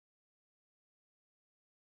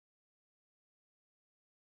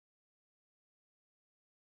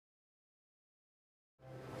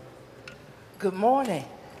Good morning.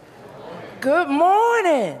 Good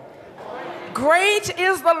morning. Great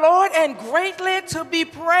is the Lord and greatly to be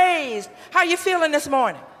praised. How you feeling this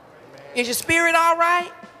morning? Is your spirit all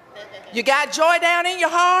right? You got joy down in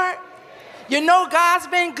your heart? You know God's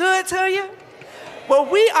been good to you? Well,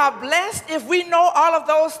 we are blessed if we know all of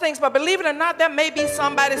those things. But believe it or not, there may be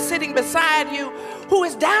somebody sitting beside you who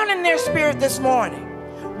is down in their spirit this morning.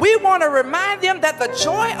 We want to remind them that the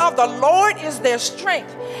joy of the Lord is their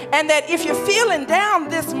strength. And that if you're feeling down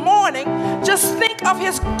this morning, just think of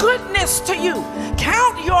his goodness to you.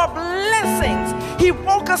 Count your blessings. He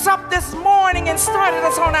woke us up this morning and started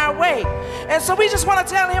us on our way. And so we just want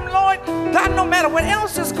to tell him, Lord, God, no matter what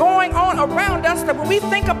else is going on around us, that when we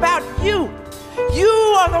think about you,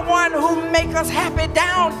 you are the one who make us happy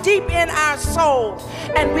down deep in our souls.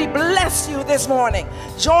 And we bless you this morning.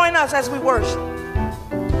 Join us as we worship.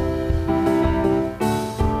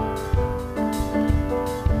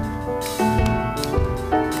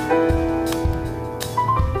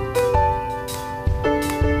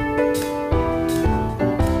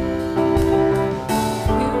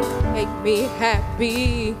 Me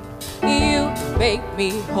happy, you make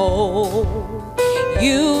me whole,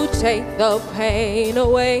 you take the pain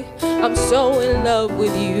away, I'm so in love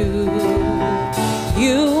with you.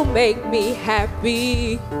 You make me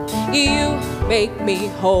happy, you make me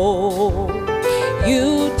whole,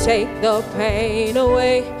 you take the pain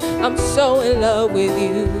away, I'm so in love with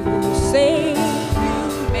you. Sing.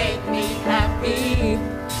 You make me happy,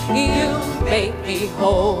 you make me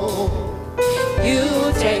whole,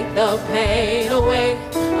 you take the pain away,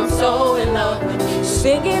 I'm so in love with you.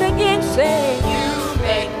 Sing it again, say. You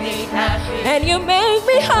make me happy, and you make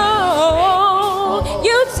me whole.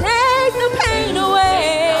 You take the pain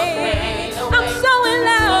away, I'm so in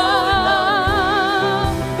love.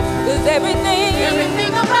 'Cause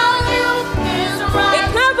everything about you is right. It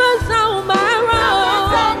covers all my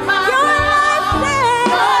wrongs. Your life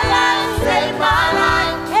saved my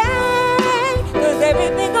life. Hey, 'cause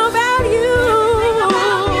everything about you,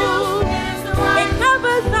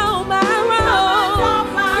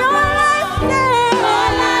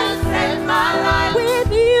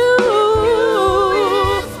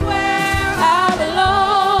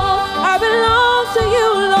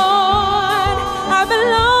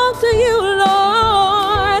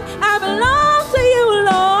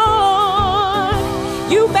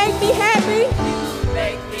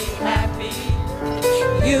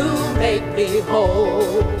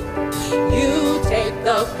 whole. You take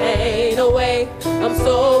the pain away, I'm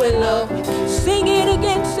so in love. Sing it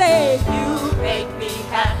again, say. You make me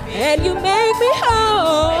happy, and you make me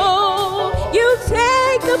whole. You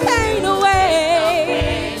take the pain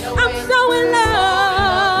away, I'm so in love.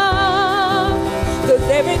 'Cause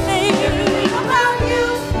everything about you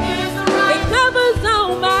is right. It covers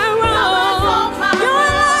all my wrongs. Your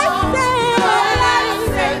life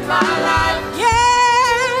saved my life.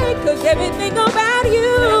 Yeah, 'cause everything about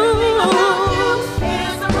you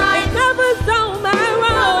is right. It covers all my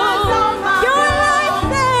wrongs. Your life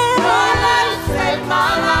saved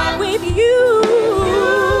my life. With you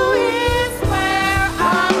is where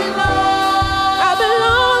I belong. I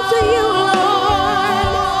belong to you, Lord.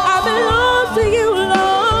 I belong to you,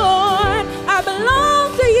 Lord. I belong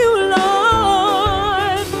to you,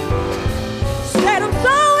 Lord. Said I'm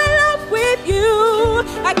so in love with you,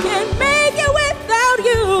 I can't make it without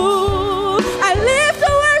you. I live to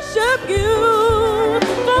worship you,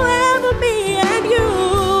 forever me and you.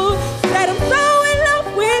 Said I'm so in love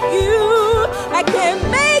with you, I can't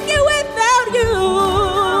make it without you.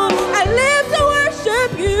 I live to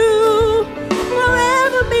worship you,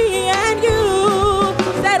 forever me and you.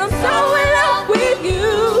 Said I'm so in love with you,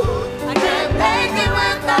 I can't make it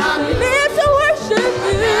without you. Live to worship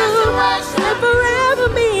you, forever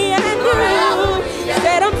me and you.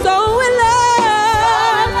 Said I'm so in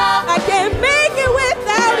love, I can't make it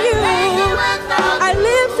without you. I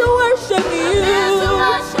live to worship you,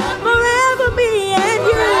 forever me and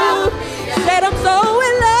you. Said I'm so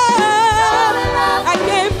in love, I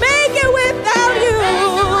can't make it without you.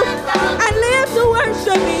 I live to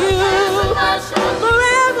worship you,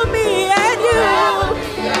 forever me and you.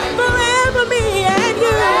 Forever me and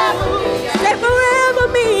you. Said forever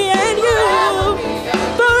me and you.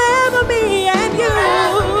 Forever me and you.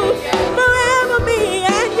 Forever me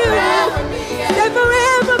and you. Said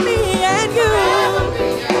forever me and you.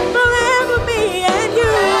 Forever me and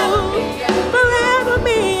you. Forever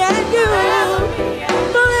me and you.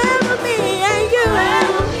 Forever me and you.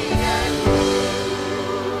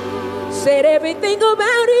 Said everything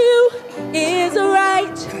about you is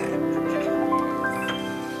right.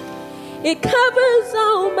 It covers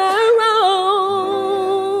all my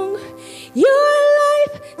wrong. You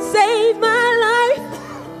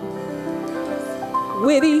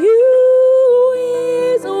With you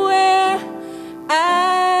is where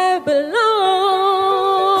I belong.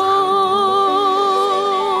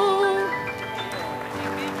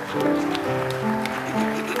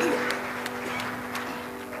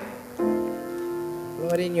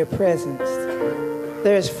 Lord, in your presence,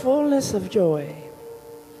 there is fullness of joy.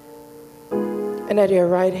 And at your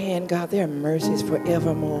right hand, God, there are mercies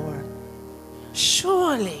forevermore.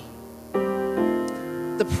 Surely,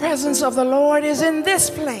 the presence of the Lord is in this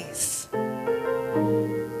place.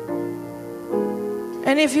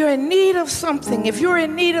 And if you're in need of something, if you're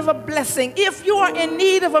in need of a blessing, if you are in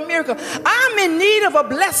need of a miracle, I'm in need of a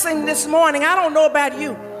blessing this morning. I don't know about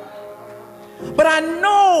you. But I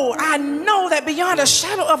know that beyond a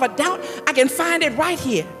shadow of a doubt, I can find it right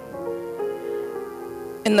here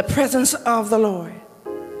in the presence of the Lord,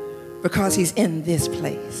 because he's in this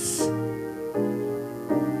place.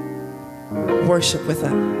 Worship with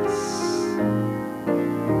us.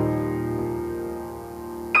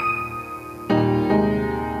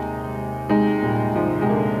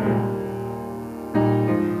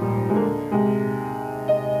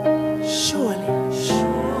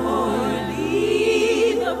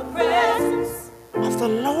 Surely the presence of the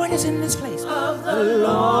Lord is in this place. Of the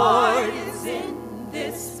Lord is in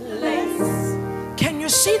this place. Can you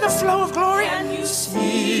see the flow of glory? Can you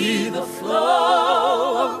see the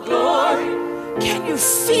flow of glory? Can you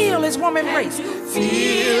feel his warm embrace?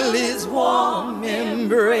 Feel his warm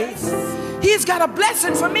embrace. He's got a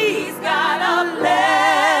blessing for me. He's got a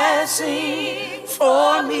blessing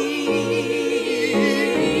for me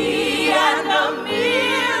and a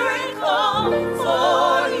miracle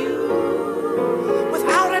for you.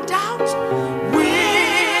 Without a doubt,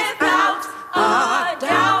 Without a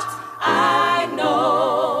doubt, I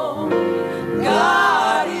know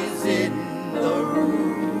God is in the room.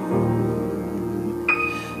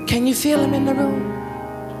 can you feel him in the room?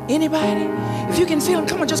 Anybody? If you can feel him,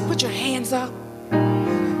 come on, just put your hands up.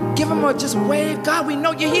 Give him a just wave. God, we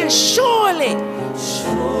know you're here. Surely,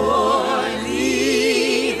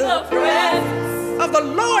 Surely the presence of the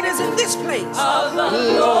Lord is in this place. of the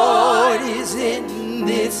Lord is in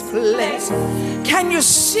this place. Can you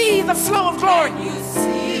see the flow of glory? Can you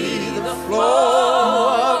see the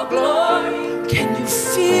flow of glory? Can you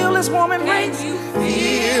feel his warm embrace? Can you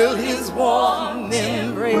feel his warm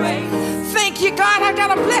embrace? Thank you, God. I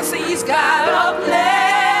got a blessing. He's got Got a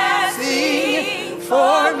blessing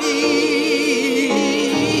for me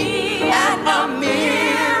and a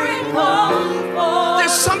miracle for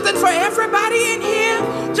There's something for everybody in here.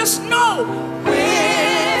 Just know.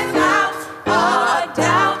 Without a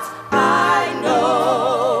doubt, I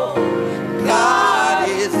know God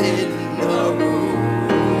is in the room.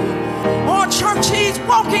 Oh, church, he's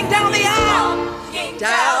walking down the aisle. Walking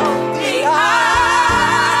down the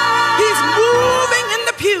aisle. He's moving in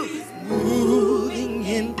the pew. Moving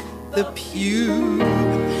in the pew.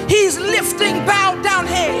 He's lifting bowed down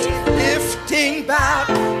heads. Lifting bowed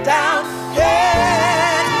down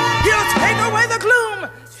head. He'll take away the gloom.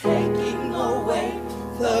 Taking away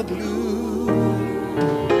the gloom.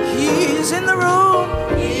 He's in the room.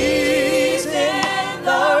 He's in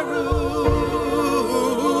the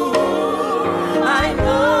room. I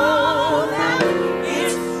know that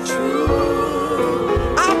it's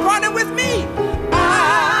true. I brought it with me.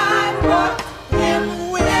 I brought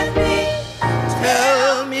him with me.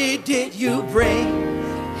 Tell me, did you bring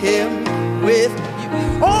him with you?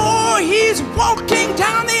 Oh, he's walking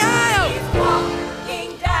down the aisle. He's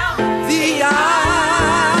walking down The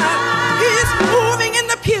aisle. He's moving in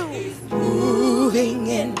the pew. moving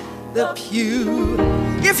in the pew.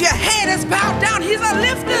 If your head is bowed down, he's a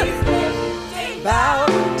lifter. Bow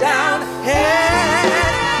down head.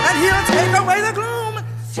 And he'll take away the gloom.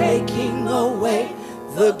 Taking away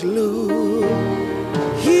the gloom.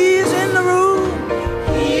 He's in the room.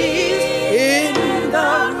 He's in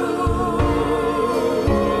the room.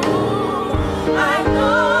 I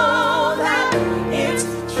know that it's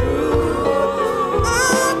true. I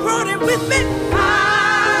brought him with me.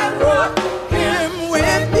 I brought him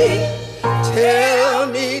with me. Tell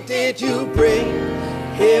me, did you bring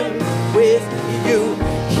him with you?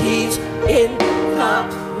 He's in the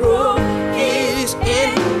room. He's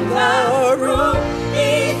in the room.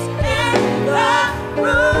 He's in the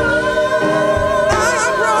room. I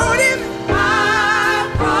brought him. I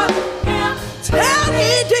brought him. Tell me,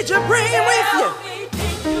 did you bring him with you? Tell me,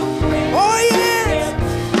 did you bring Oh, yes.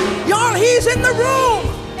 Y'all, he's in the room.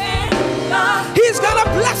 He's got a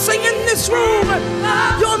blessing in this room.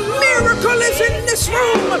 Your miracle is in this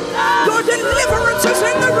room. Your deliverance is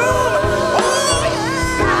in the room. Oh,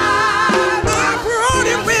 yeah. I brought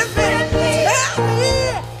him with me. Tell me.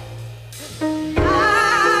 I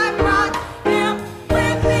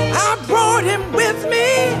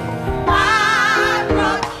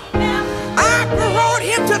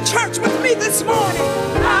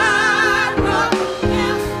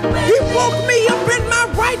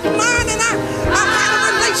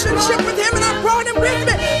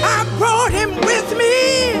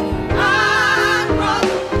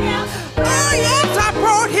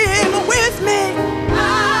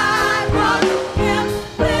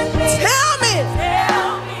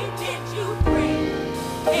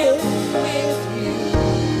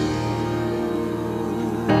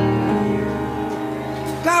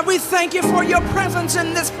God, we thank you for your presence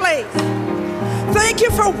in this place. Thank you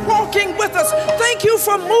for walking with us. Thank you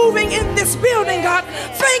for moving in this building, God.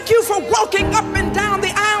 Thank you for walking up and down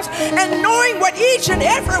the aisles and knowing what each and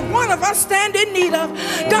every one of us stand in need of.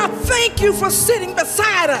 God, thank you for sitting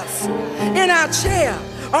beside us in our chair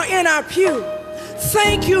or in our pew.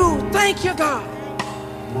 Thank you, God,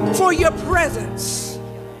 for your presence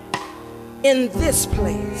in this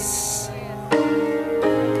place.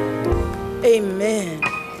 Amen.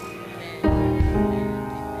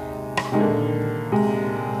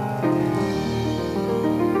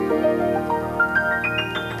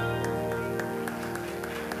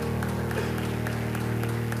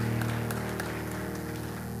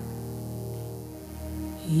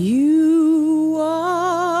 You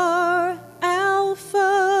are Alpha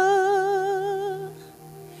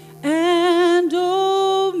and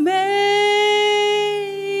Omega,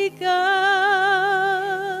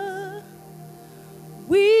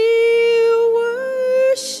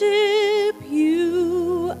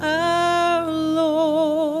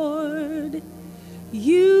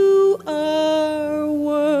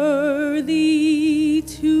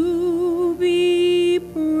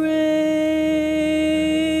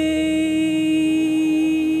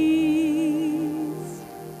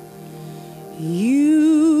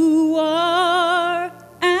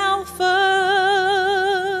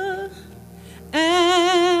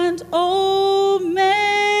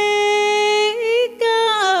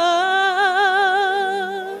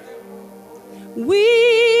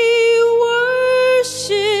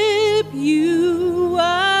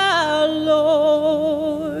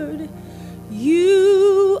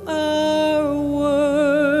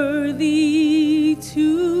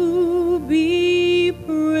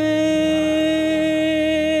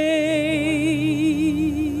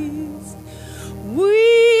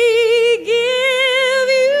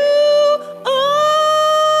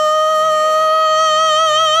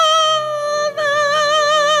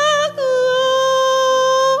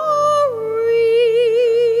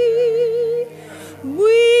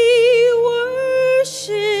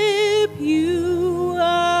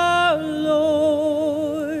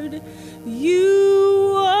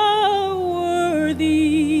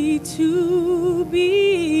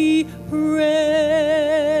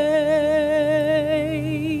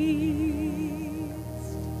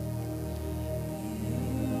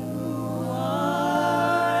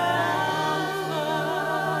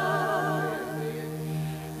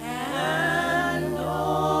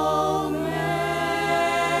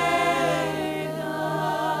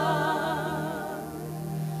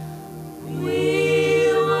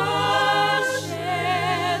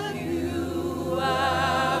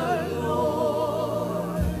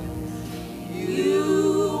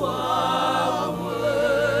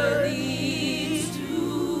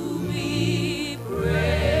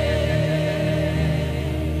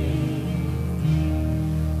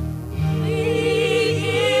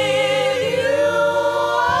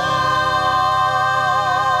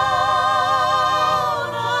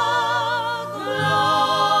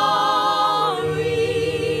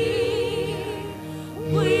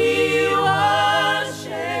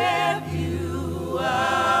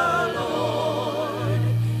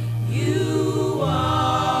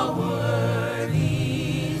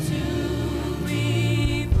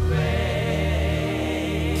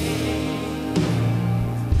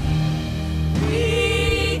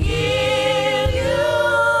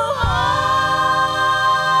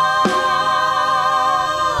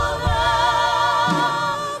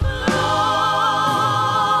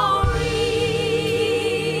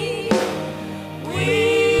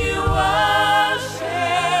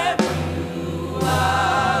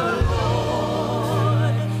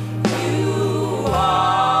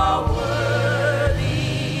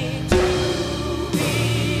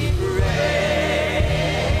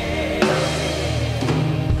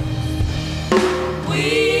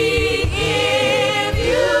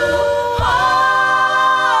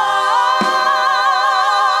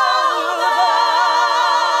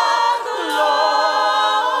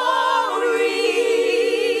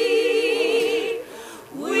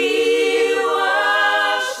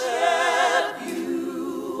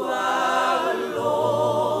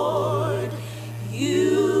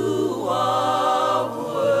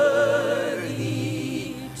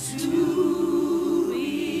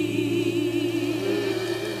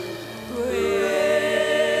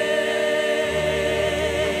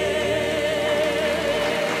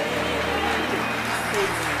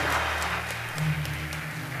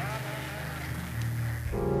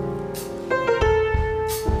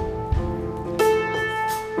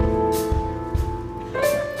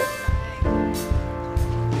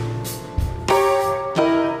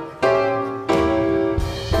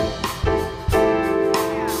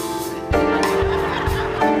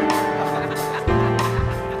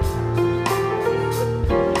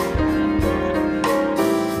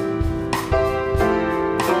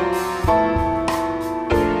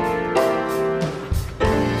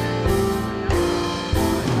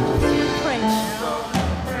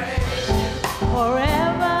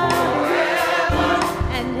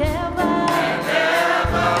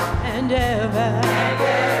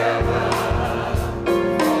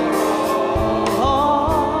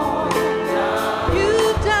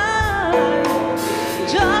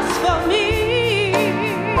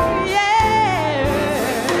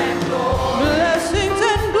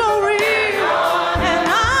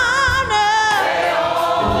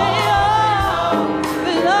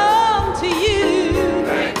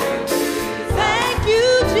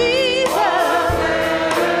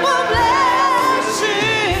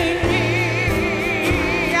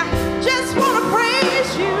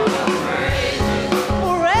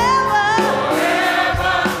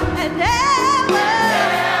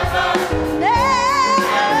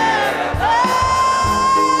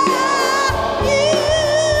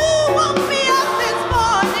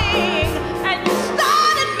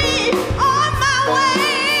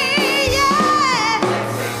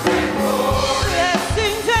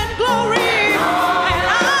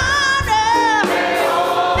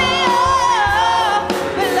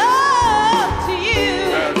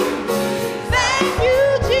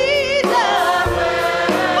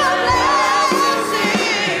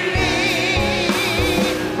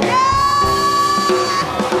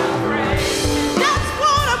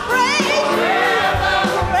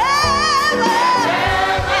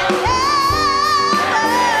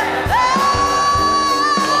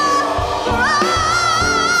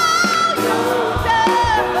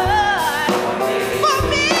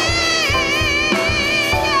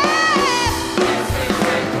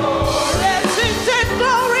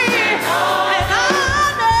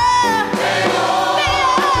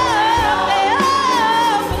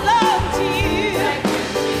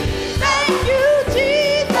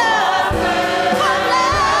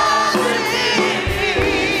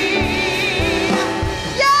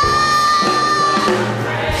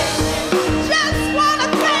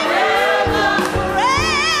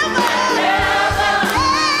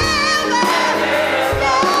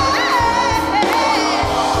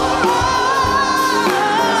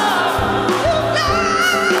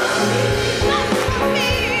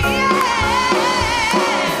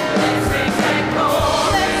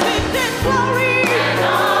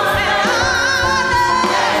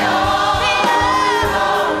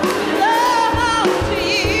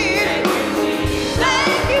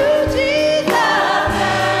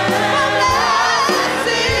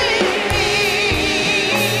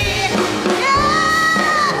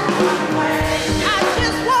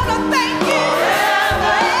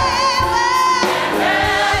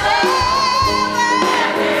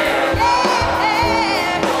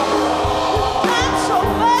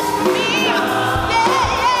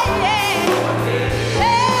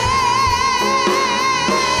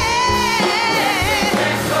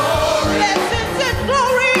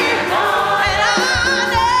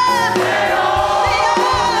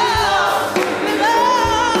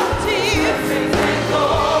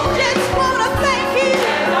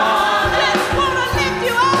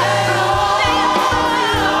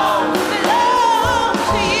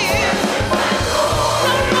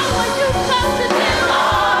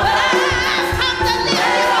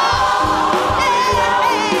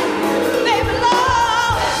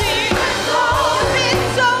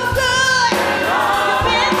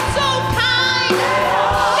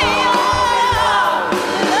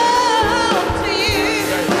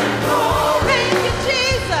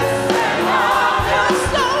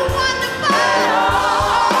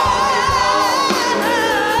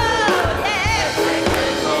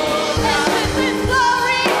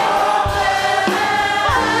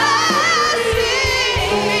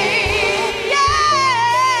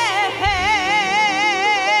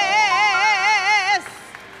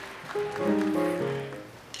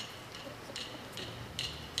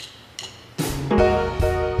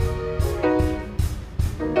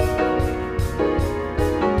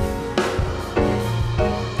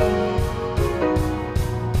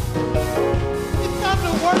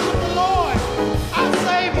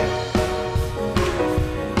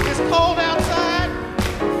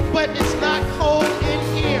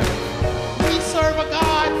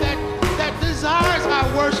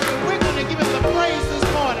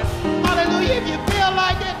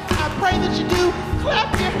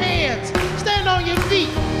 Clap your hands. Stand on your feet.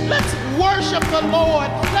 Let's worship the Lord.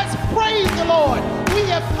 Let's praise the Lord. We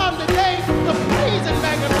have come today to praise and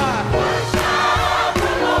magnify. Worship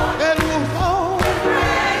the Lord. And we'll go.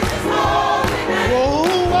 Praise His holy name.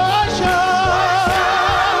 Oh, worship.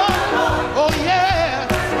 Oh, yeah.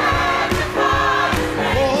 Magnify His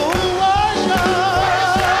name. Oh, worship.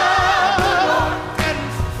 And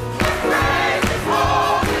praise His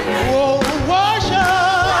holy name. Oh, worship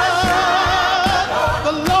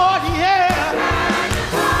the Lord, yeah.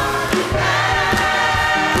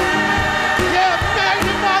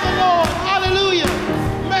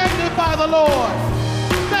 Lord.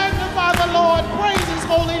 Magnify the Lord. Praise His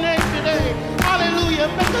holy name today. Hallelujah.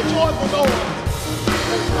 Make a joyful noise.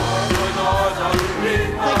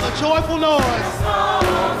 Make a joyful noise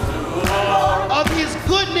of His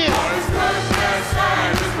goodness,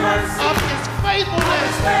 of His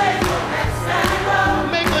faithfulness.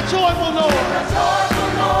 Make a joyful noise.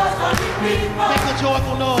 Make a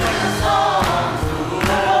joyful noise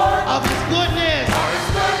of His goodness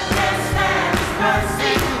and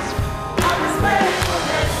His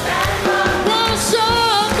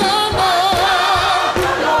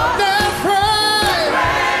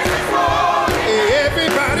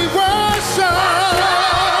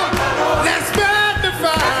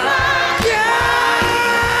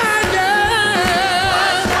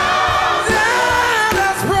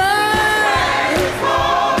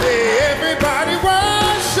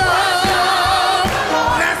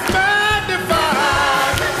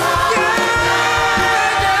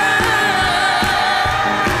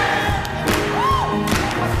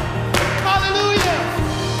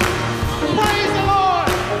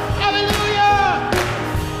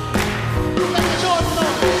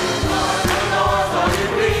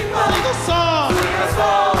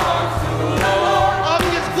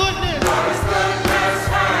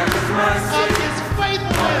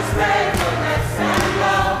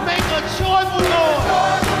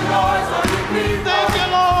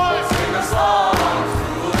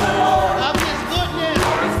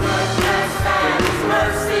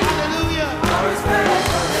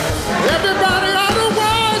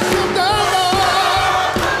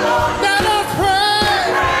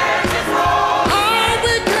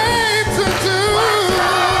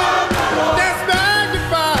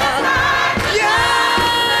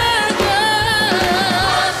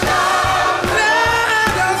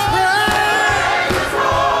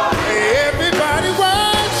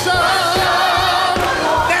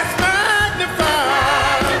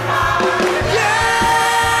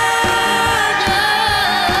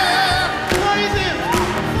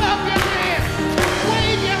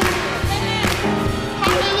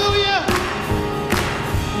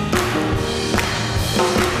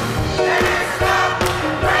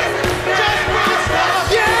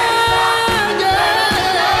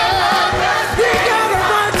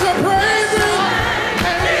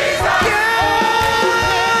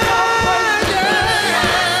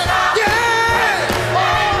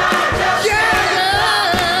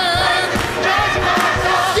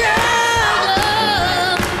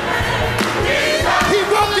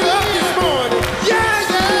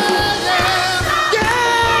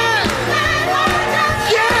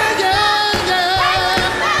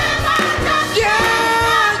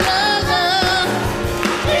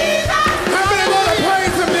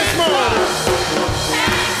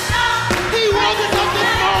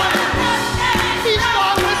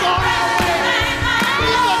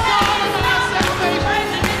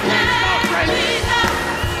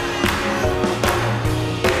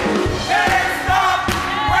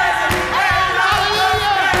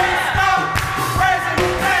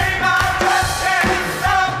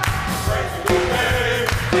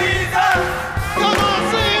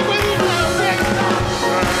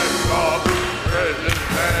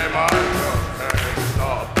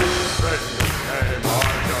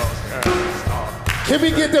Can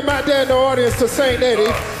we get them out there in the audience to sing that?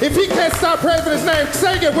 If he can't stop praising His name,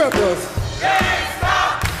 sing it with us.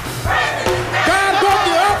 God woke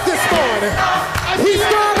you up this morning. He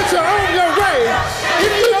started you on your way.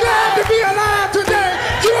 If you're glad to be alive today,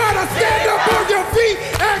 you ought to stand up on your feet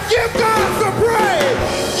and give God some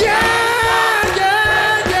praise. Yeah!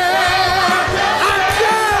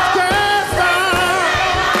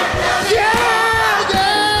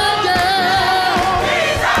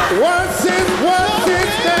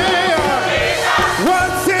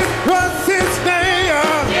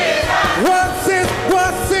 What's his name?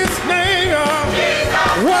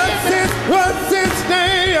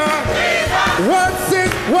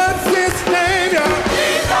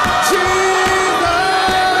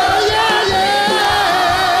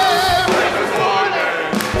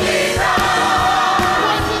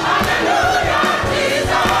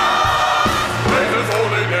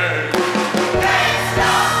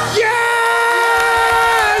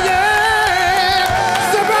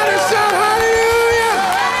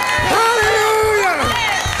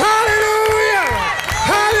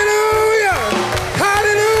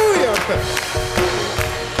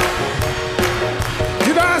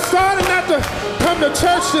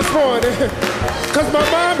 morning because my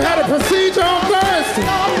mom had a procedure on Thursday.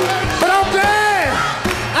 But I'm glad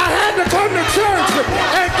I had to come to church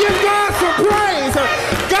and give God some praise.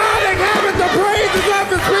 God inhabits the praises of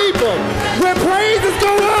his people. When praises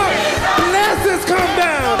go up, blessings come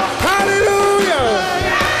down. Hallelujah.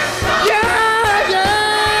 Yeah, yeah.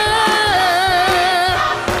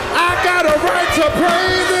 I got a right to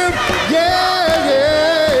praise him. Yeah.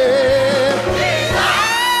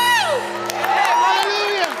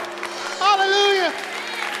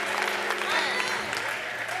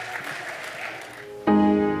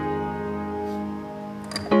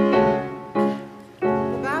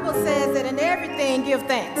 Give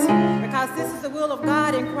thanks, because this is the will of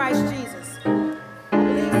God in Christ Jesus. I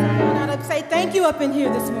believe someone ought to say thank you up in here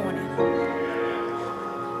this morning.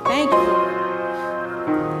 Thank you.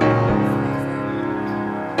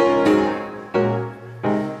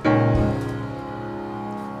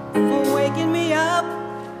 For waking me up,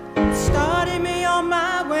 starting me on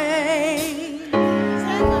my way,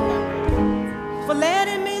 for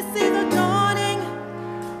letting me see the dawning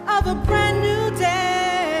of a brand new day.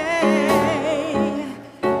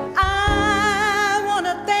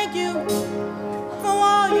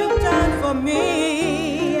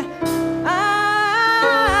 Me, I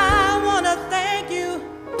want to thank you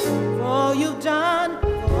for all you've done,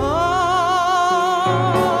 for all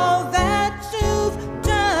that you've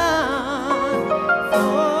done for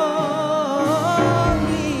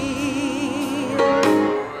me.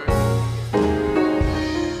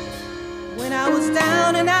 When I was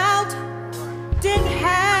down and out, didn't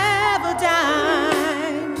have a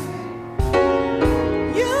dime,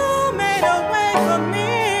 you made a way for me.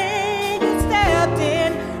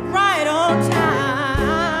 Right on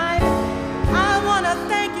time. I want to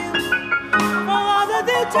thank you for all that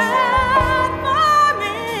you've done for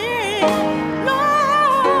me.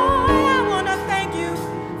 Lord, I want to thank you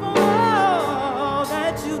for all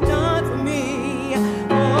that you've done for me.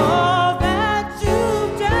 For all that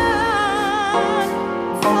you've done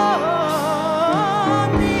for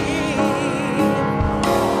me.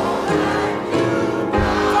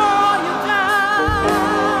 All you've done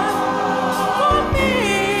for me.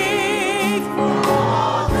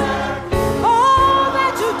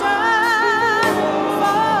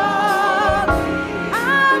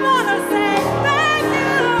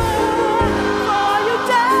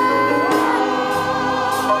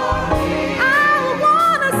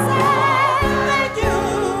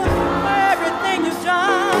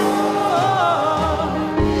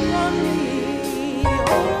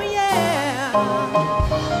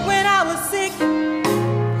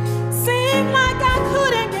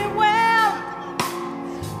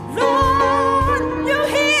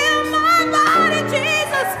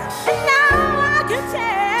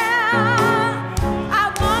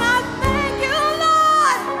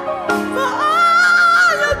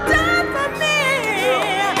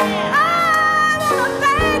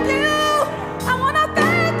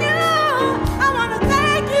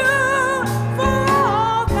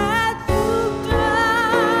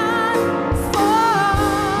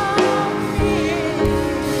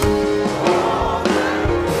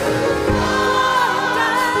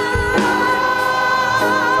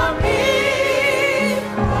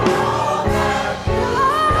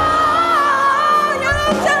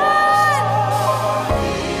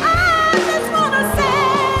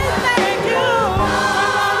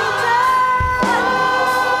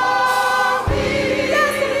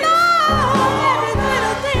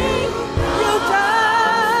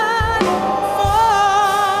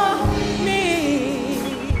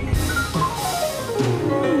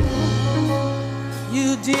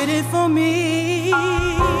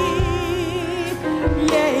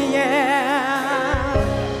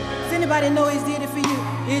 Know he's did it for you.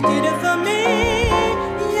 He did it for me.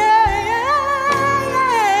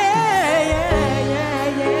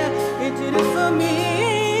 He did it for me.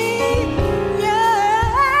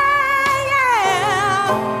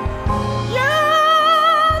 You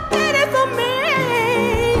did it for me.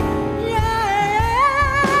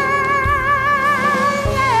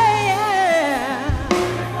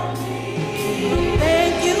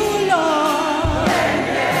 Thank you, Lord,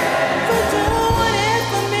 for doing it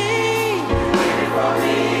for me.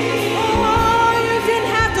 Oh,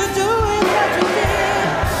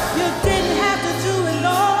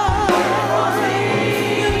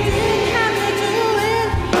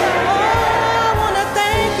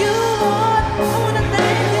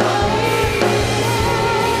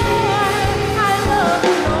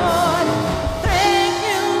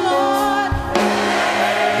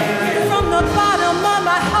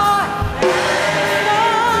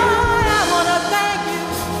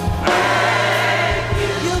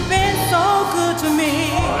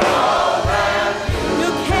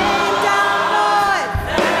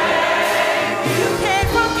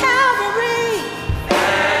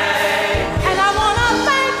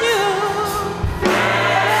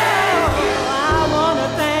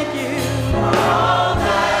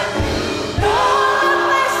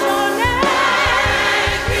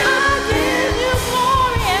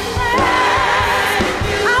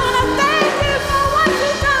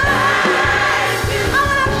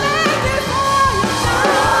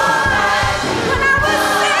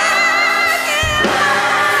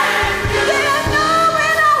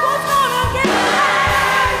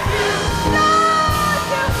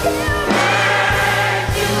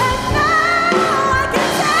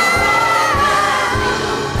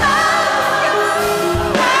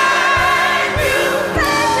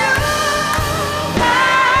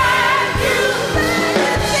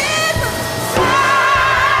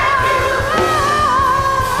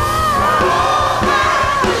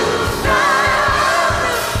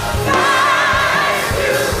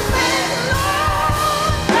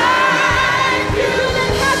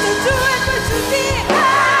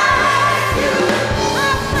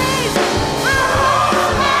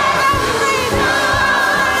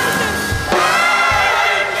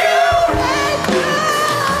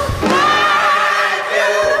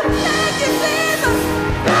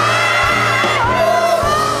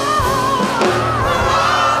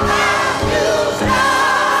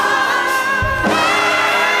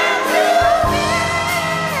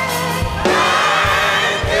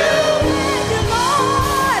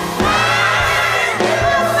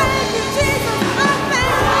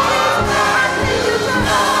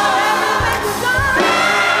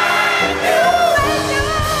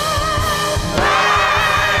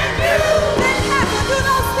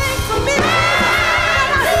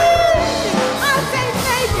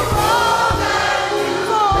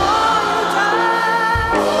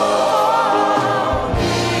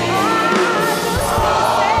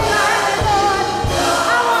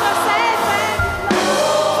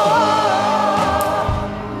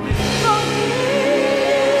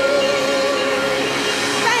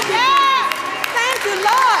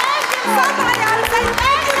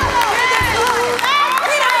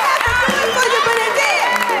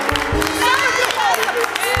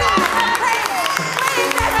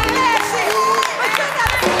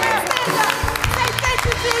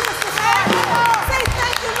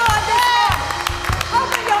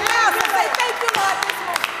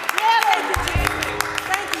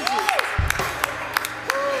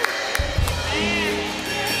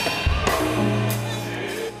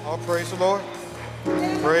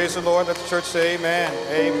 the Lord. Let the church say amen.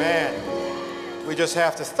 Amen. We just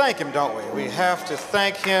have to thank him, don't we? We have to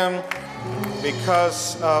thank him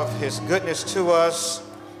because of his goodness to us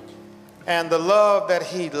and the love that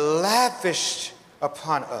he lavished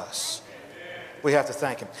upon us. We have to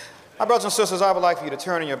thank him. My brothers and sisters, I would like for you to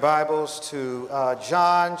turn in your Bibles to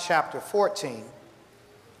John chapter 14.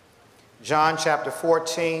 John chapter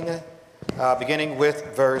 14, beginning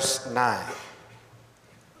with verse 9.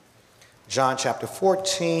 John chapter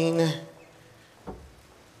 14,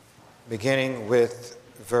 beginning with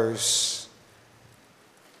verse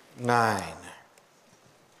 9.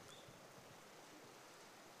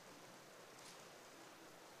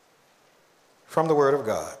 From the Word of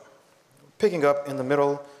God. Picking up in the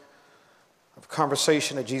middle of a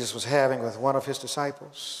conversation that Jesus was having with one of his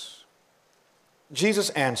disciples.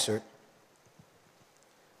 Jesus answered,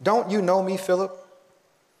 "Don't you know me, Philip,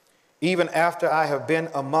 even after I have been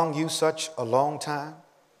among you such a long time?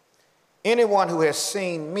 Anyone who has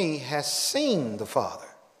seen me has seen the Father.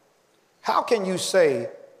 How can you say,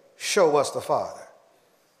 'Show us the Father'?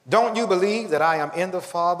 Don't you believe that I am in the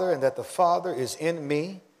Father and that the Father is in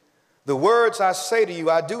me? The words I say to you,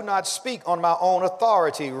 I do not speak on my own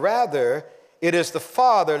authority. Rather, it is the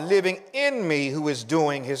Father living in me who is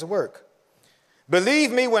doing his work.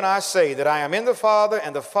 Believe me when I say that I am in the Father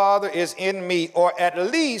and the Father is in me, or at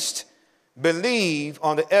least believe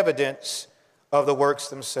on the evidence of the works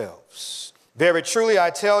themselves. Very truly, I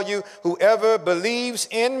tell you, whoever believes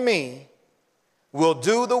in me will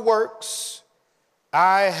do the works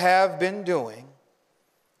I have been doing,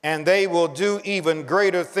 and they will do even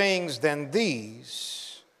greater things than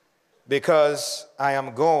these, because I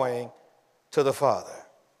am going to the Father."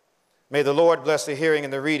 May the Lord bless the hearing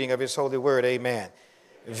and the reading of his holy word. Amen.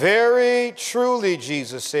 Very truly,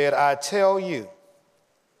 Jesus said, I tell you,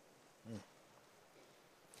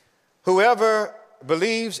 whoever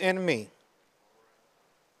believes in me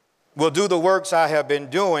will do the works I have been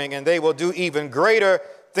doing, and they will do even greater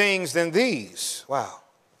things than these. Wow.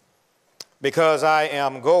 Because I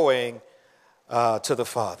am going to the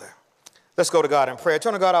Father. Let's go to God in prayer.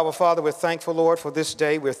 Turn to God, our Father. We're thankful, Lord, for this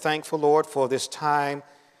day. We're thankful, Lord, for this time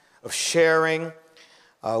of sharing.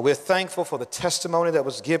 We're thankful for the testimony that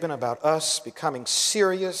was given about us becoming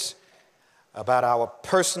serious about our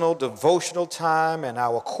personal devotional time and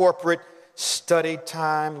our corporate study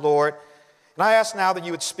time, Lord. And I ask now that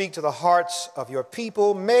you would speak to the hearts of your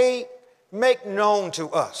people. May make known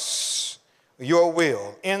to us your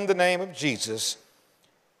will, in the name of Jesus.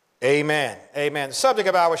 Amen. Amen. The subject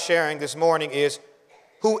of our sharing this morning is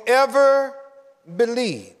whoever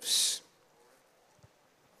believes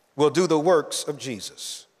will do the works of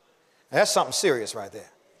Jesus. Now, that's something serious right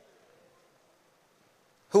there.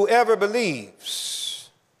 Whoever believes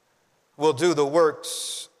will do the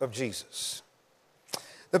works of Jesus.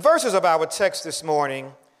 The verses of our text this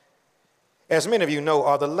morning, as many of you know,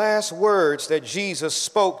 are the last words that Jesus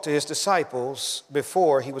spoke to his disciples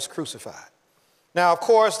before he was crucified. Now, of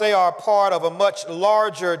course, they are part of a much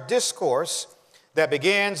larger discourse that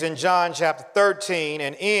begins in John chapter 13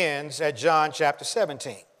 and ends at John chapter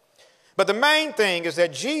 17. But the main thing is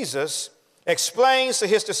that Jesus explains to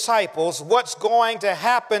his disciples what's going to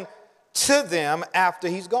happen to them after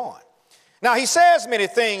he's gone. Now, he says many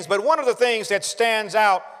things, but one of the things that stands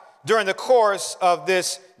out during the course of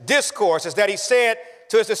this discourse is that he said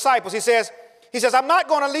to his disciples, he says, I'm not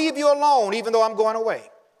going to leave you alone even though I'm going away.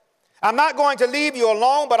 I'm not going to leave you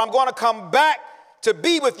alone, but I'm going to come back to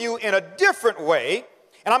be with you in a different way,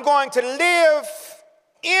 and I'm going to live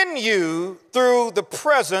in you through the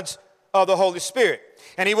presence of the Holy Spirit.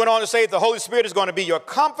 And he went on to say the Holy Spirit is going to be your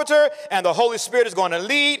comforter, and the Holy Spirit is going to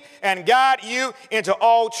lead and guide you into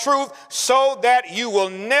all truth so that you will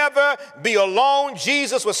never be alone.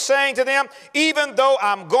 Jesus was saying to them, even though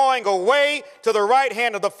I'm going away to the right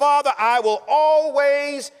hand of the Father, I will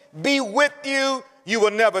always be with you. You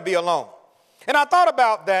will never be alone. And I thought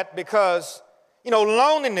about that because,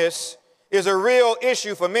 loneliness is a real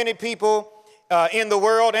issue for many people in the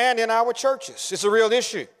world and in our churches. It's a real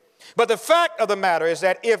issue. But the fact of the matter is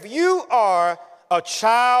that if you are a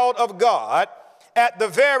child of God, at the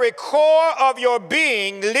very core of your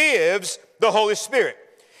being lives the Holy Spirit.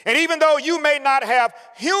 And even though you may not have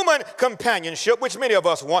human companionship, which many of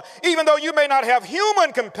us want, even though you may not have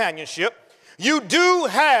human companionship, you do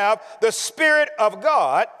have the Spirit of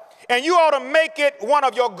God, and you ought to make it one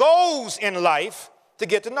of your goals in life to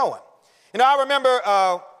get to know him. I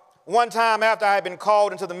remember one time after I had been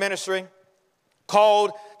called into the ministry,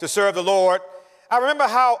 called to serve the Lord, I remember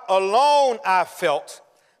how alone I felt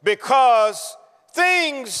because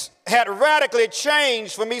things had radically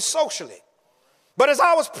changed for me socially. But as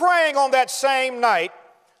I was praying on that same night,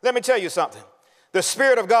 let me tell you something. The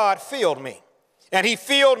Spirit of God filled me, and he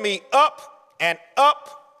filled me up and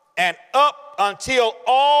up and up until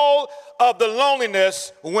all of the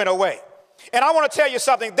loneliness went away. And I want to tell you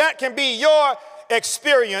something, that can be your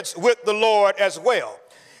experience with the Lord as well.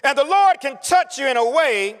 And the Lord can touch you in a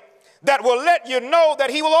way that will let you know that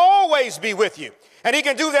he will always be with you. And he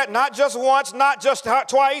can do that not just once, not just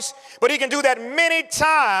twice, but he can do that many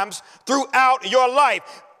times throughout your life.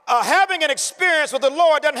 Having an experience with the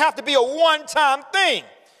Lord doesn't have to be a one-time thing.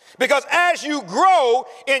 Because as you grow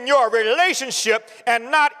in your relationship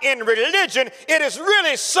and not in religion, it is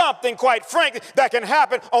really something, quite frankly, that can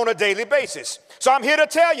happen on a daily basis. So I'm here to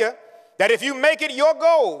tell you that if you make it your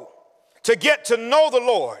goal to get to know the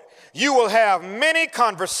Lord, you will have many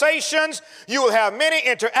conversations, you will have many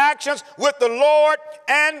interactions with the Lord,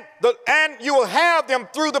 and you will have them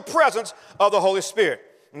through the presence of the Holy Spirit.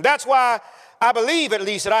 And that's why I believe, at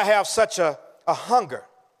least, that I have such a hunger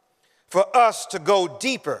for us to go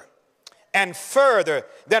deeper and further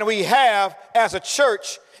than we have as a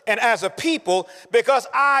church and as a people, because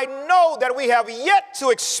I know that we have yet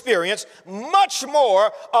to experience much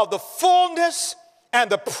more of the fullness and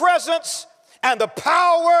the presence and the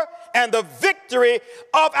power and the victory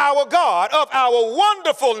of our God, of our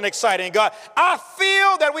wonderful and exciting God. I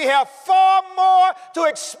feel that we have far more to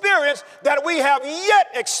experience than we have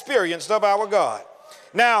yet experienced of our God.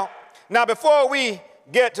 Now before we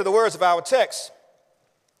get to the words of our text,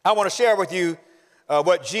 I want to share with you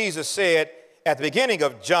what Jesus said at the beginning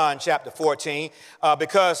of John chapter 14,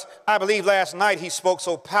 because I believe last night he spoke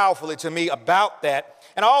so powerfully to me about that.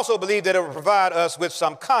 And I also believe that it will provide us with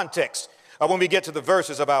some context when we get to the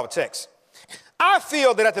verses of our text. I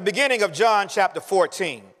feel that at the beginning of John chapter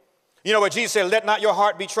 14, you know what Jesus said, let not your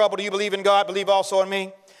heart be troubled. Do you believe in God? Believe also in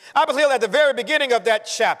me. I believe at the very beginning of that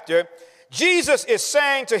chapter, Jesus is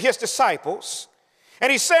saying to his disciples,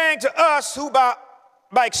 and he's saying to us who by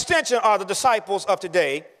extension are the disciples of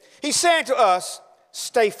today, he's saying to us,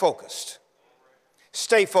 stay focused.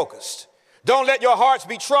 Stay focused. Don't let your hearts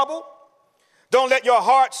be troubled. Don't let your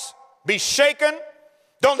hearts be shaken.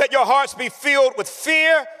 Don't let your hearts be filled with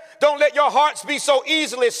fear. Don't let your hearts be so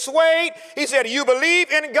easily swayed. He said, you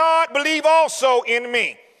believe in God, believe also in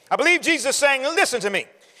me. I believe Jesus is saying, listen to me.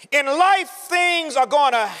 In life, things are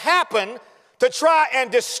going to happen to try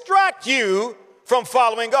and distract you from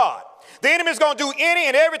following God. The enemy is going to do any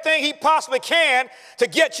and everything he possibly can to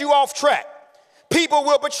get you off track. People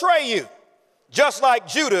will betray you, just like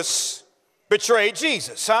Judas betrayed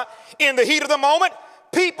Jesus. In the heat of the moment,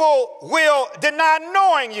 people will deny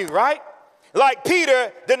knowing you, right? Like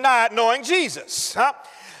Peter denied knowing Jesus.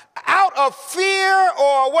 Out of fear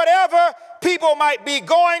or whatever people might be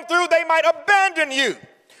going through, they might abandon you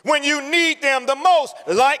when you need them the most,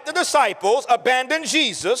 like the disciples abandoned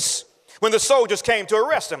Jesus when the soldiers came to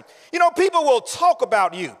arrest him. You know, people will talk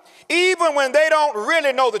about you, even when they don't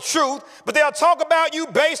really know the truth, but they'll talk about you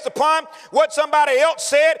based upon what somebody else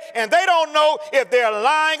said, and they don't know if they're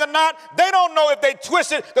lying or not. They don't know if they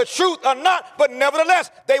twisted the truth or not, but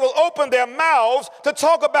nevertheless, they will open their mouths to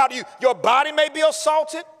talk about you. Your body may be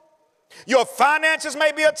assaulted. Your finances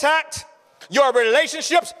may be attacked. Your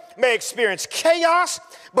relationships may experience chaos,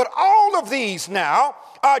 but all of these now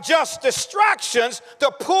are just distractions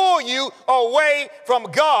to pull you away from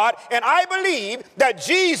God. And I believe that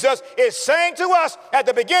Jesus is saying to us at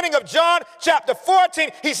the beginning of John chapter 14,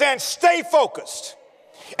 he's saying, stay focused.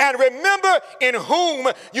 And remember in whom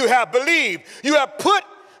you have believed. You have put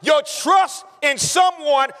your trust in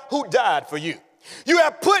someone who died for you. You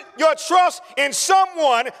have put your trust in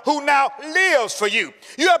someone who now lives for you.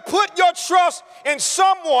 You have put your trust in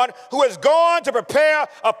someone who has gone to prepare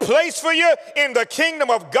a place for you in the kingdom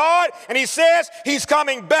of God. And he says he's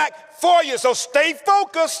coming back for you. So stay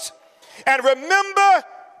focused and remember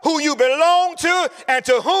who you belong to and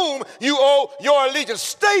to whom you owe your allegiance.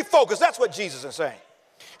 Stay focused. That's what Jesus is saying.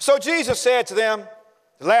 So Jesus said to them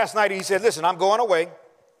last night, he said, listen, I'm going away,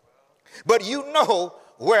 but you know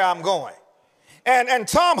where I'm going. And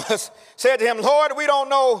Thomas said to him, Lord, we don't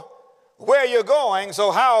know where you're going, so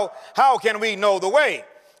how can we know the way?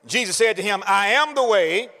 Jesus said to him, I am the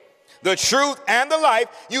way, the truth, and the life.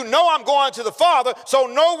 You know I'm going to the Father, so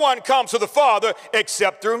no one comes to the Father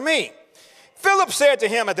except through me. Philip said to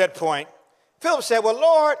him at that point, Philip said, well,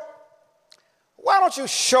 Lord, why don't you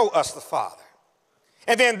show us the Father?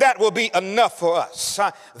 And then that will be enough for us.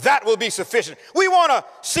 That will be sufficient. We want to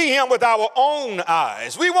see him with our own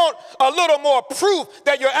eyes. We want a little more proof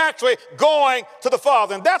that you're actually going to the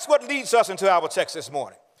Father. And that's what leads us into our text this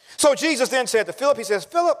morning. So Jesus then said to Philip, he says,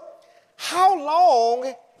 Philip, how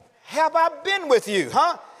long have I been with you?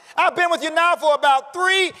 I've been with you now for about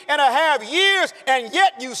 3.5 years, and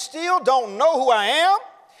yet you still don't know who I am?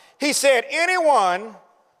 He said, anyone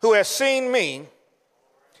who has seen me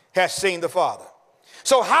has seen the Father.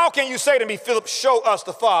 So how can you say to me, Philip, show us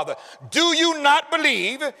the Father? Do you not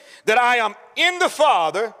believe that I am in the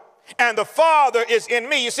Father and the Father is in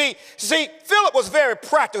me? You see, Philip was very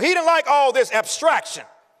practical. He didn't like all this abstraction.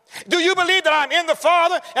 Do you believe that I'm in the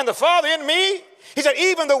Father and the Father in me? He said,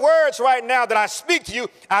 even the words right now that I speak to you,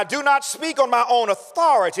 I do not speak on my own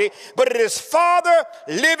authority, but it is Father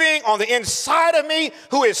living on the inside of me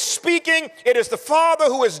who is speaking. It is the Father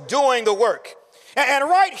who is doing the work. And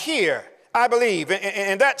right here, I believe,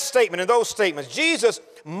 in that statement, in those statements, Jesus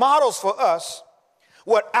models for us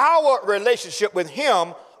what our relationship with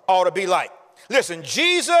him ought to be like. Listen,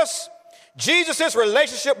 Jesus'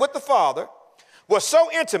 relationship with the Father was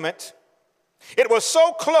so intimate, it was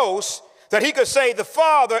so close that he could say the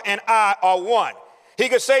Father and I are one. He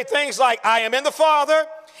could say things like, I am in the Father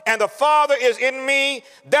and the Father is in me.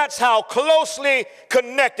 That's how closely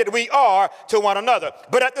connected we are to one another.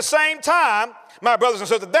 But at the same time, my brothers and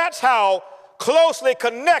sisters, that's how closely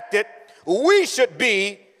connected we should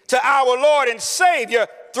be to our Lord and Savior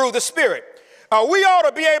through the Spirit. We ought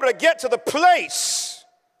to be able to get to the place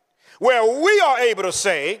where we are able to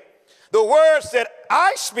say, the words that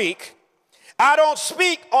I speak, I don't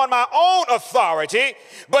speak on my own authority,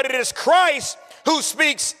 but it is Christ who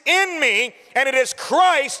speaks in me, and it is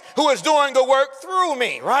Christ who is doing the work through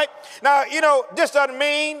me, right? Now, this doesn't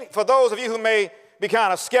mean, for those of you who may be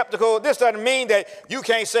kind of skeptical, this doesn't mean that you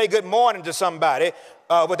can't say good morning to somebody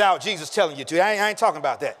without Jesus telling you to. I ain't talking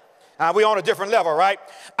about that. We're on a different level, right?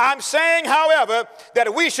 I'm saying, however,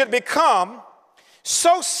 that we should become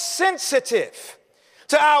so sensitive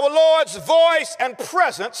to our Lord's voice and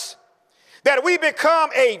presence that we become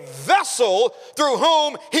a vessel through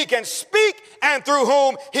whom he can speak and through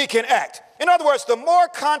whom he can act. In other words, the more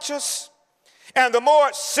conscious and the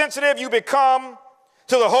more sensitive you become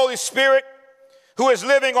to the Holy Spirit who is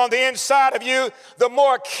living on the inside of you, the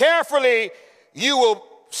more carefully you will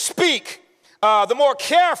speak, the more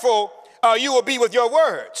careful you will be with your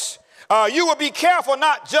words. You will be careful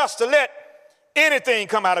not just to let anything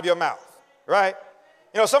come out of your mouth, right?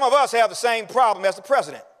 Some of us have the same problem as the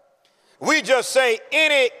president. We just say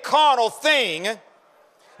any carnal thing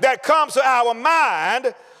that comes to our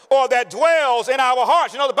mind or that dwells in our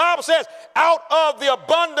hearts. The Bible says, out of the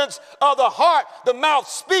abundance of the heart, the mouth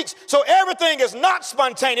speaks. So everything is not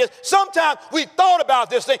spontaneous. Sometimes we thought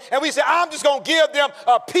about this thing and we say, I'm just going to give them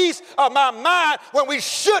a piece of my mind when we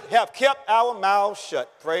should have kept our mouths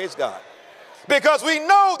shut. Praise God. Because we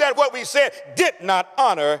know that what we said did not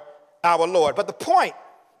honor our Lord. But the point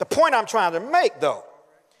I'm trying to make, though,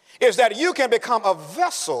 is that you can become a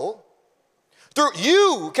vessel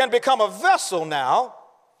now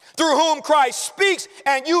through whom Christ speaks,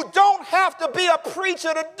 and you don't have to be a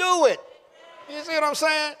preacher to do it. You see what I'm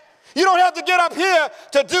saying? You don't have to get up here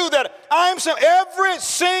to do that. I'm saying every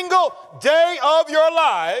single day of your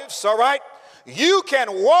lives, all right, you can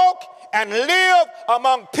walk and live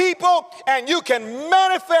among people, and you can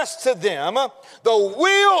manifest to them the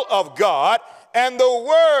will of God and the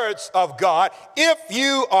words of God if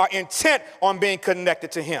you are intent on being connected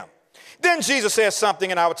to him. Then Jesus says something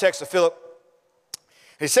in our text to Philip.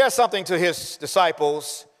 He says something to his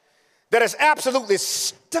disciples that is absolutely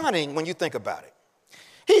stunning when you think about it.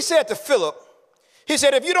 He said to Philip, he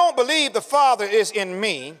said, if you don't believe the Father is in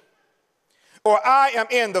me, or I am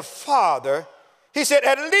in the Father, he said,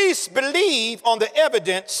 at least believe on the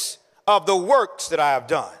evidence of the works that I have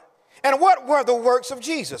done. And what were the works of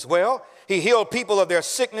Jesus? Well, he healed people of their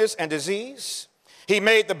sickness and disease. He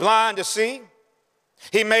made the blind to see.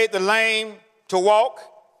 He made the lame to walk.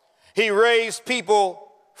 He raised people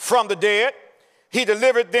from the dead. He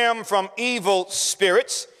delivered them from evil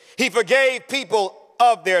spirits. He forgave people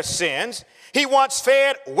of their sins. He once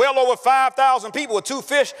fed well over 5,000 people with 2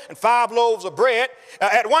 fish and 5 loaves of bread.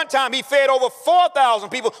 At one time, he fed over 4,000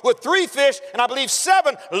 people with 3 fish and I believe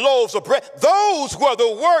 7 loaves of bread. Those were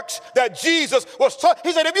the works that Jesus was taught.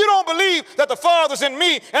 He said, if you don't believe that the Father's in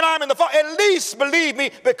me and I'm in the Father, at least believe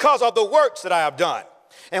me because of the works that I have done.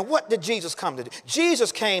 And what did Jesus come to do?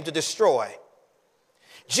 Jesus came to destroy.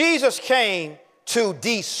 Jesus came to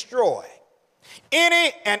destroy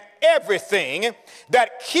any and everything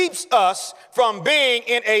that keeps us from being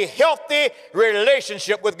in a healthy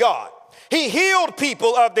relationship with God. He healed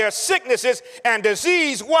people of their sicknesses and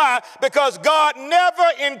disease. Why? Because God never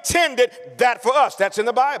intended that for us. That's in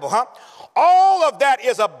the Bible, huh? All of that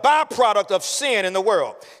is a byproduct of sin in the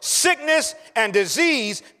world. Sickness and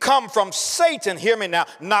disease come from Satan, hear me now,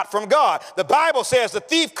 not from God. The Bible says the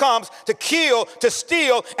thief comes to kill, to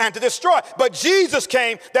steal, and to destroy. But Jesus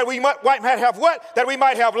came that we might have what? That we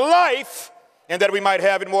might have life and that we might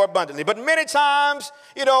have it more abundantly. But many times,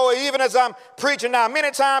 you know, even as I'm preaching now,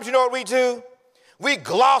 many times, you know what we do? We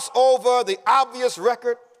gloss over the obvious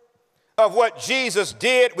record of what Jesus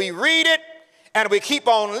did. We read it and we keep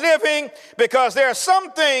on living because there are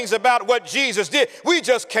some things about what Jesus did we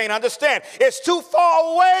just can't understand. It's too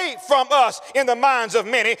far away from us in the minds of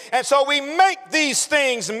many, and so we make these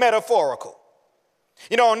things metaphorical.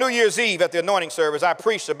 You know, on New Year's Eve at the anointing service, I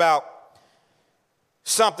preached about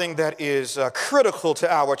something that is critical to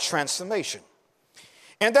our transformation,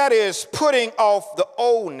 and that is putting off the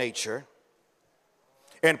old nature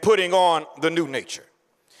and putting on the new nature.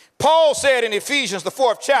 Paul said in Ephesians, the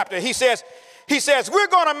 4th chapter, he says, we're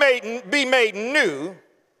going to be made new.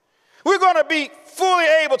 We're going to be fully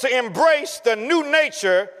able to embrace the new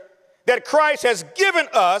nature that Christ has given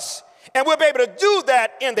us, and we'll be able to do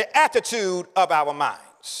that in the attitude of our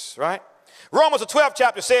minds, right? Romans, the 12th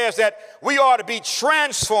chapter says that we are to be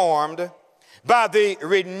transformed by the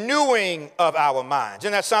renewing of our minds.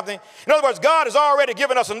 Isn't that something? In other words, God has already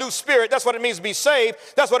given us a new spirit. That's what it means to be saved.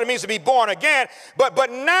 That's what it means to be born again.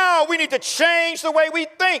 But now we need to change the way we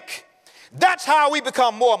think. That's how we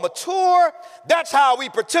become more mature. That's how we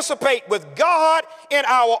participate with God in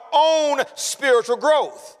our own spiritual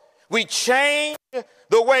growth. We change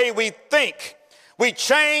the way we think. We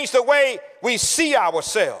change the way we see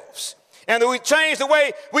ourselves. And we change the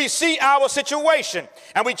way we see our situation.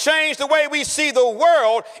 And we change the way we see the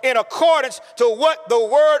world in accordance to what the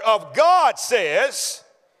Word of God says,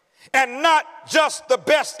 and not just the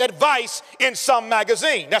best advice in some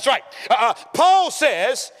magazine. That's right. Paul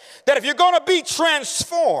says that if you're going to be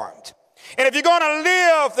transformed, and if you're going to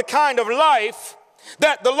live the kind of life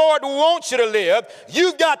that the Lord wants you to live,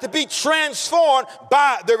 you've got to be transformed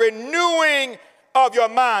by the renewing of your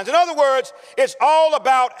minds. In other words, it's all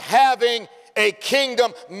about having a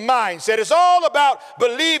kingdom mindset. It's all about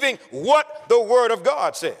believing what the Word of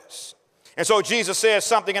God says. And so Jesus says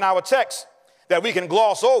something in our text that we can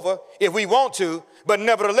gloss over if we want to, but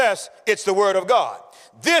nevertheless, it's the Word of God.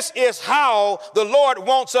 This is how the Lord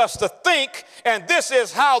wants us to think, and this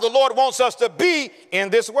is how the Lord wants us to be in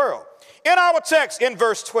this world. In our text, in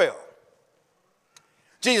verse 12,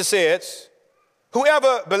 Jesus says,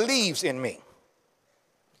 whoever believes in me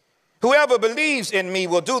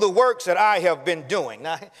will do the works that I have been doing.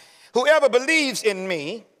 Now, whoever believes in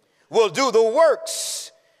me will do the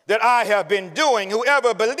works that I have been doing.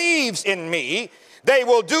 Whoever believes in me, they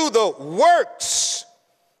will do the works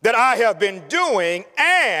that I have been doing,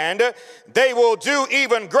 and they will do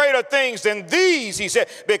even greater things than these, he said,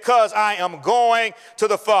 because I am going to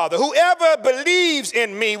the Father. Whoever believes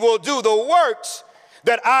in me will do the works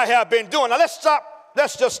that I have been doing. Now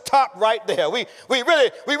let's just stop right there. We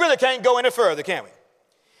really can't go any further, can we?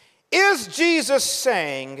 Is Jesus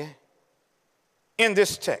saying in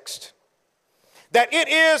this text that it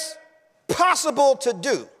is possible to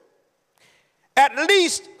do at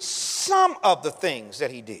least some of the things that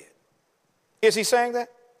he did? Is he saying that?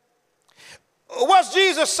 Was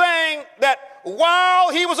Jesus saying that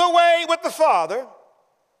while he was away with the Father,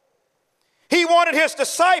 he wanted his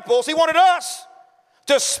disciples, he wanted us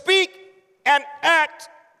to speak and act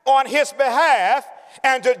on his behalf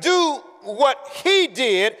and to do what he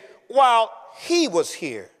did while he was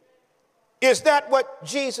here? Is that what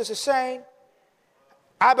Jesus is saying?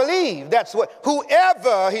 I believe that's what,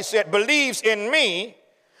 whoever, he said, believes in me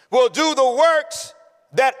will do the works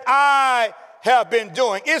that I have been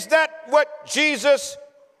doing. Is that what Jesus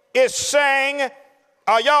is saying?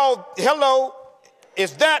 Are y'all, hello?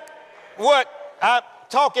 Is that what I'm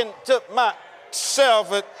talking to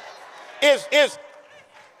myself? Is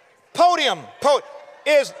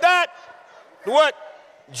that what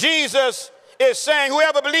Jesus is saying?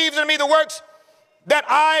 Whoever believes in me, the works that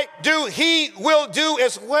I do, he will do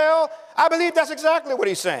as well. I believe that's exactly what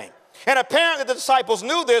he's saying. And apparently the disciples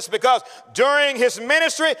knew this because during his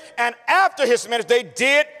ministry and after his ministry, they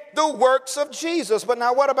did the works of Jesus. But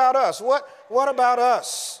now what about us? What about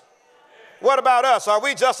us? What about us? Are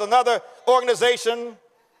we just another organization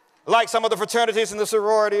like some of the fraternities and the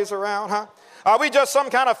sororities around, huh? Are we just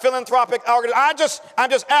some kind of philanthropic organization?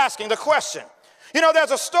 I'm just asking the question. You know,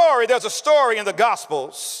 there's a story in the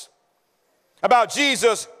Gospels about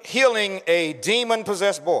Jesus healing a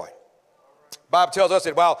demon-possessed boy. The Bible tells us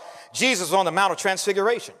that while Jesus was on the Mount of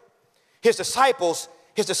Transfiguration, his disciples,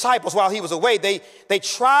 while he was away, they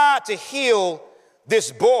tried to heal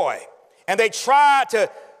this boy. And they tried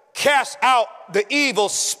to cast out the evil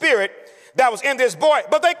spirit that was in this boy,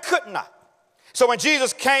 but they could not. So when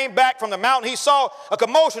Jesus came back from the mountain, he saw a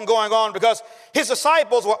commotion going on because his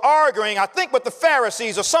disciples were arguing, I think, with the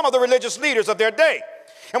Pharisees or some of the religious leaders of their day.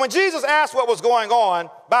 And when Jesus asked what was going on,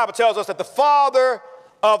 the Bible tells us that the father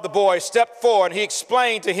of the boy stepped forward and he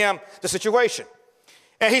explained to him the situation.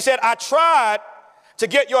 And he said, I tried to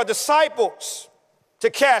get your disciples to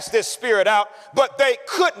cast this spirit out, but they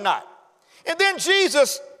could not. And then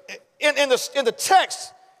Jesus, in the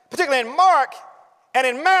text, particularly in Mark and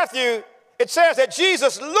in Matthew, it says that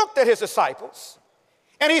Jesus looked at his disciples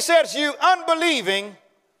and he says, you unbelieving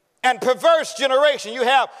and perverse generation, you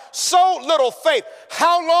have so little faith.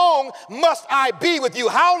 How long must I be with you?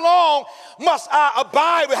 How long must I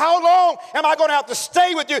abide with you? How long am I going to have to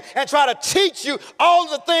stay with you and try to teach you all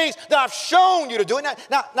the things that I've shown you to do?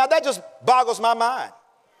 Now that just boggles my mind,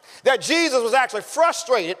 that Jesus was actually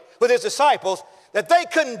frustrated with his disciples that they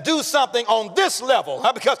couldn't do something on this level,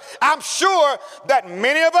 because I'm sure that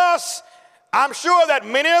many of us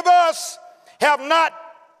have not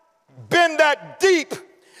been that deep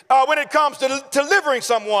when it comes to delivering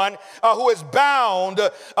someone who is bound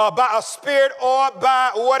by a spirit or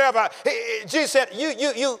by whatever. Jesus said,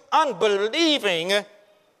 you unbelieving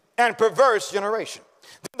and perverse generation.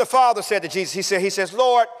 Then the father said to Jesus, he says,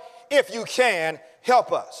 Lord, if you can,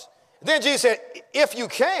 help us. Then Jesus said, if you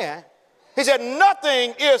can, he said,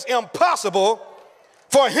 nothing is impossible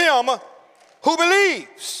for him who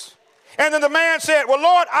believes. And then the man said, well,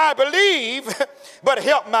 Lord, I believe, but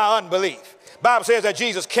help my unbelief. The Bible says that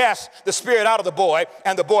Jesus cast the spirit out of the boy,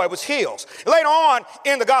 and the boy was healed. Later on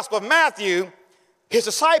in the Gospel of Matthew, his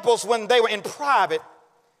disciples, when they were in private,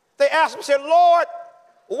 they asked him, said, Lord,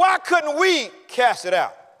 why couldn't we cast it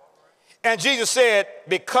out? And Jesus said,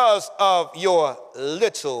 because of your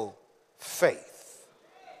little faith.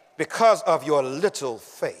 Because of your little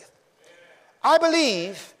faith. I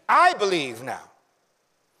believe now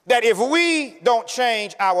that if we don't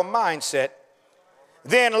change our mindset,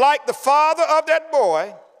 then like the father of that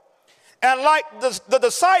boy and like the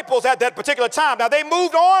disciples at that particular time, now they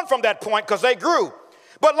moved on from that point because they grew,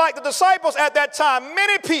 but like the disciples at that time,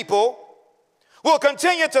 many people will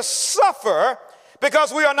continue to suffer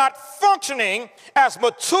because we are not functioning as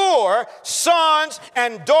mature sons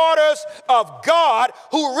and daughters of God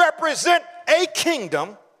who represent a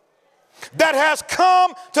kingdom that has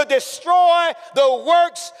come to destroy the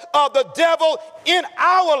works of the devil in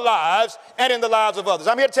our lives and in the lives of others.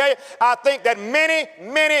 I'm here to tell you, I think that many,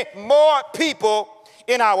 many more people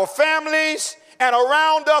in our families and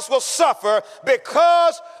around us will suffer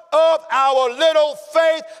because of our little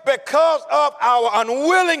faith, because of our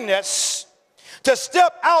unwillingness to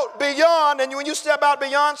step out beyond. And when you step out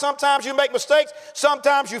beyond, sometimes you make mistakes,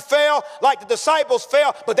 sometimes you fail like the disciples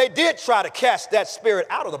fell, but they did try to cast that spirit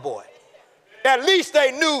out of the boy. At least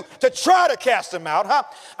they knew to try to cast him out, huh?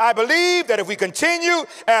 I believe that if we continue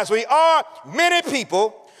as we are, many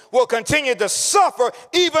people will continue to suffer,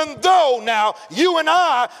 even though now you and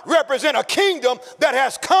I represent a kingdom that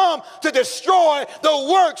has come to destroy the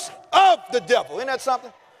works of the devil. Isn't that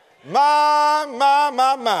something? My.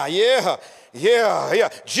 Yeah.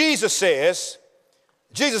 Jesus says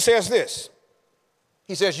this.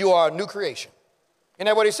 He says, you are a new creation. Isn't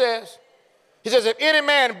that what he says? He says, if any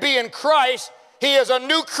man be in Christ, he is a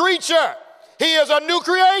new creature. He is a new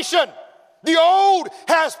creation. The old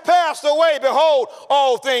has passed away. Behold,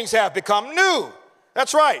 all things have become new.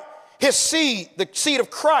 That's right. His seed, the seed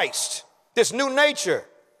of Christ, this new nature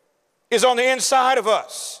is on the inside of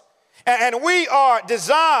us. And we are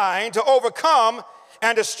designed to overcome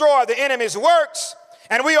and destroy the enemy's works.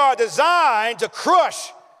 And we are designed to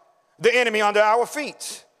crush the enemy under our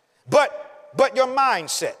feet. But your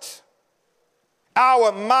mindset,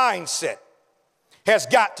 our mindset has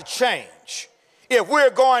got to change if we're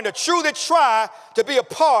going to truly try to be a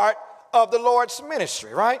part of the Lord's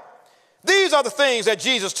ministry, right? These are the things that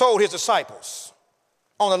Jesus told his disciples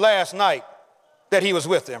on the last night that he was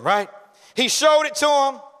with them, right? He showed it to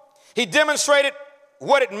them. He demonstrated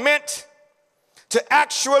what it meant to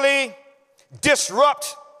actually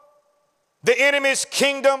disrupt the enemy's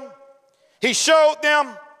kingdom. He showed them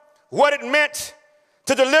what it meant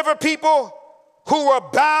to deliver people who were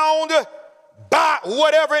bound by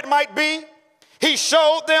whatever it might be. He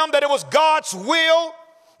showed them that it was God's will,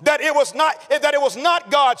 that it was not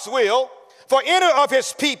God's will for any of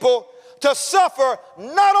his people to suffer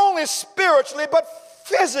not only spiritually but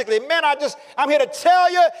physically. Man, I'm here to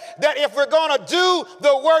tell you that if we're going to do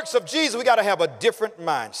the works of Jesus, we got to have a different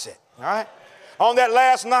mindset. All right? On that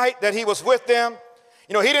last night that he was with them,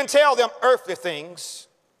 he didn't tell them earthly things.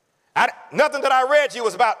 Nothing that I read to you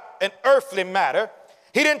was about an earthly matter.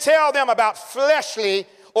 He didn't tell them about fleshly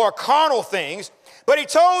or carnal things, but he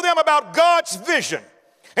told them about God's vision.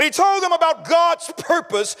 And he told them about God's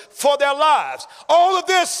purpose for their lives. All of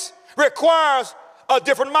this requires a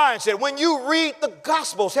different mindset. When you read the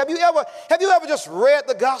Gospels, have you ever just read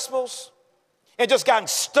the Gospels and just gotten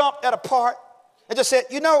stumped at a part and just said,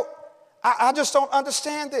 I just don't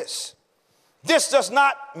understand this. This does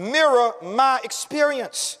not mirror my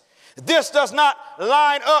experience. This does not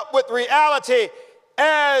line up with reality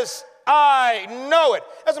as I know it.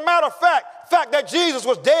 As a matter of fact, the fact that Jesus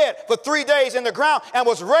was dead for 3 days in the ground and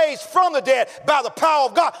was raised from the dead by the power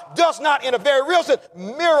of God does not, in a very real sense,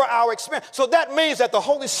 mirror our experience. So that means that the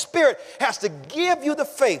Holy Spirit has to give you the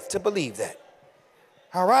faith to believe that.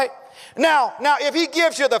 All right? Now, if he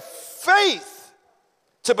gives you the faith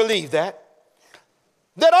to believe that,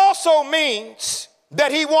 that also means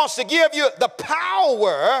that he wants to give you the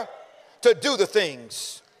power to do the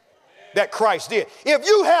things that Christ did. If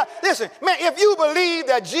you believe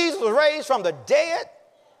that Jesus was raised from the dead,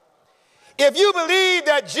 if you believe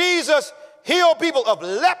that Jesus healed people of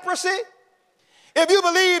leprosy, if you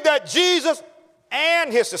believe that Jesus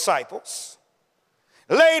and his disciples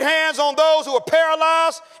laid hands on those who were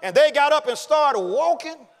paralyzed and they got up and started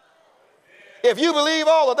walking, if you believe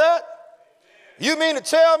all of that, you mean to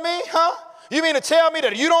tell me, You mean to tell me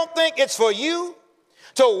that you don't think it's for you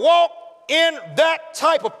to walk in that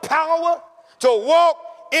type of power, to walk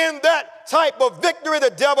in that type of victory? The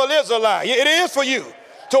devil is a lie. It is for you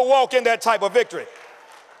to walk in that type of victory.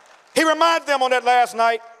 He reminded them on that last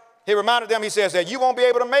night, he says that you won't be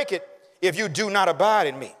able to make it if you do not abide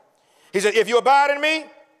in me. He said, if you abide in me,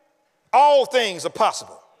 all things are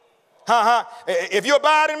possible. If you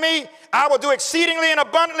abide in me, I will do exceedingly and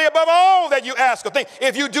abundantly above all that you ask or think.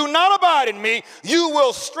 If you do not abide in me, you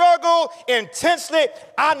will struggle intensely.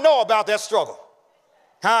 I know about that struggle.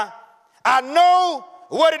 I know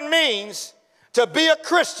what it means to be a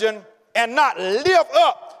Christian and not live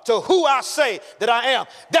up to who I say that I am.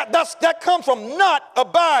 That comes from not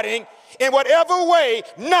abiding in whatever way,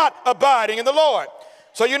 not abiding in the Lord.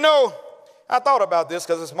 So I thought about this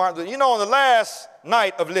because it's Martin. On the last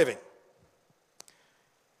night of living,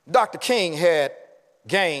 Dr. King had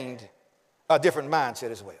gained a different mindset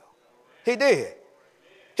as well. He did.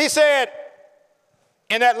 He said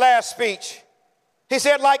in that last speech, he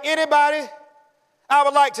said, like anybody, I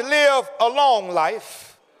would like to live a long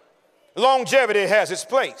life. Longevity has its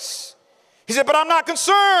place. He said, but I'm not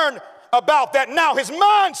concerned about that now. His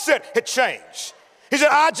mindset had changed. He said,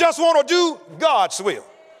 I just want to do God's will.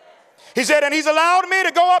 He said, and he's allowed me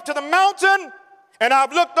to go up to the mountain, and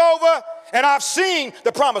I've looked over and I've seen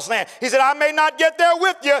the promised land. He said, I may not get there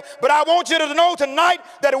with you, but I want you to know tonight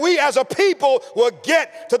that we as a people will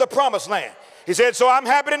get to the promised land. He said, so I'm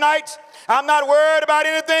happy tonight. I'm not worried about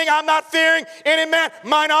anything. I'm not fearing any man.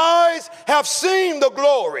 Mine eyes have seen the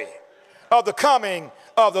glory of the coming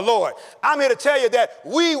of the Lord. I'm here to tell you that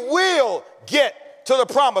we will get to the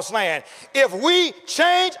promised land if we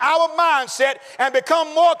change our mindset and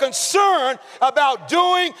become more concerned about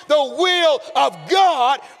doing the will of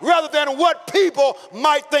God rather than what people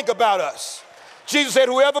might think about us. Jesus said,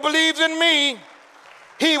 whoever believes in me,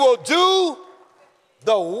 he will do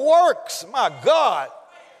the works. My God,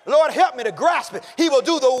 Lord, help me to grasp it. He will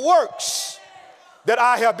do the works that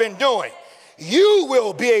I have been doing. You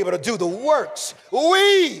will be able to do the works.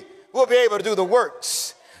 We will be able to do the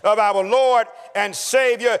works of our Lord and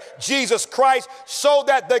Savior Jesus Christ, so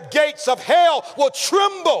that the gates of hell will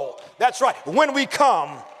tremble. That's right, when we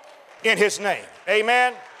come in his name.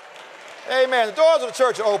 Amen. Amen. The doors of the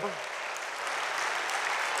church are open.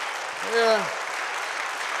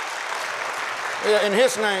 Yeah, in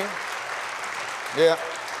his name. Yeah.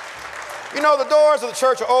 The doors of the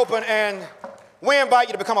church are open, and we invite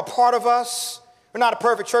you to become a part of us. We're not a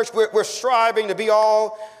perfect church. We're striving to be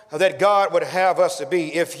all that God would have us to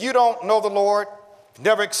be. If you don't know the Lord,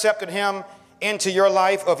 never accepted him into your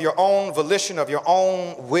life of your own volition, of your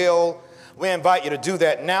own will, we invite you to do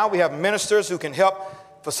that now. We have ministers who can help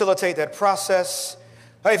facilitate that process.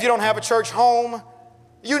 If you don't have a church home,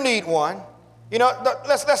 you need one.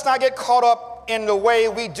 Let's not get caught up in the way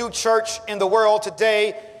we do church in the world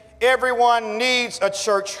today. Everyone needs a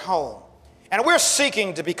church home. And we're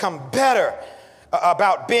seeking to become better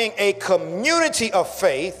about being a community of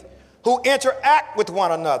faith who interact with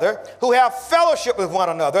one another, who have fellowship with one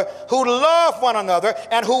another, who love one another,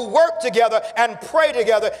 and who work together and pray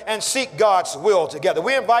together and seek God's will together.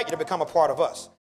 We invite you to become a part of us.